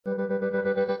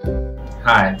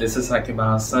Hi, this is Sakib.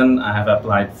 I have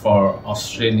applied for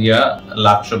Australia,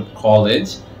 Trobe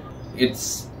College.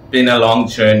 It's been a long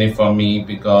journey for me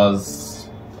because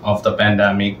of the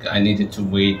pandemic. I needed to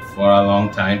wait for a long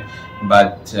time,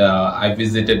 but I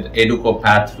visited Eduko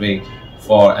pathway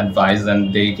for advice,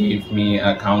 and they gave me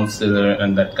a counselor,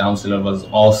 and that counselor was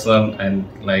awesome, and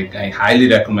I highly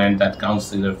recommend that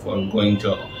counselor for going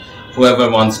to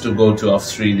whoever wants to go to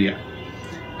Australia.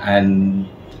 And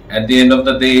at the end of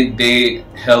the day, they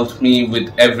helped me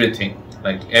with everything,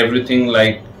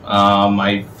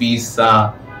 my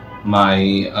visa, my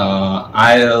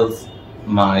IELTS,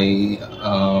 my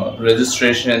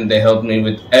registration. They helped me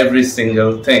with every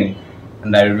single thing,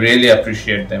 and I really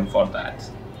appreciate them for that.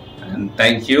 And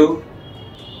thank you.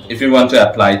 If you want to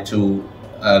apply to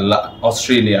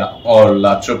Australia or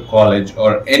Trobe College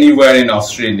or anywhere in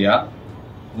Australia,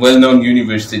 well-known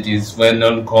universities,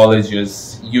 well-known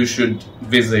colleges, you should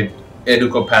visit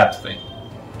Eduko pathway.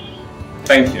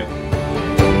 Thank you.